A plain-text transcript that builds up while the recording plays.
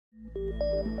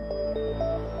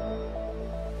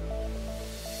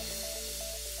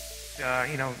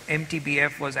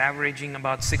MTBF was averaging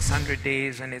about 600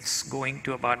 days, and it's going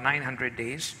to about 900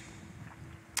 days.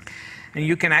 And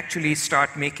you can actually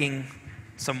start making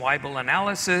some viable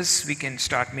analysis. We can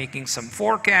start making some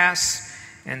forecasts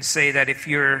and say that if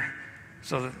you're,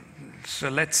 so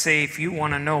let's say if you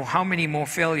want to know how many more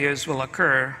failures will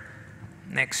occur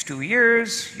next 2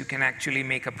 years, you can actually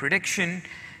make a prediction.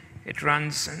 It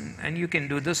runs, and you can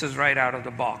do, this is right out of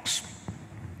the box.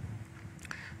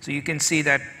 So you can see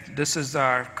that this is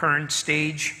our current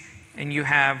stage, and you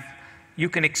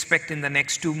can expect in the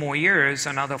next 2 more years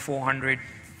another 400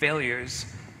 failures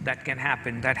that can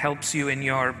happen. That helps you in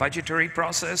your budgetary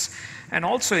process, and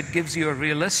also it gives you a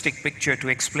realistic picture to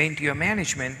explain to your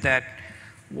management that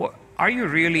are you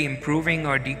really improving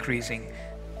or decreasing?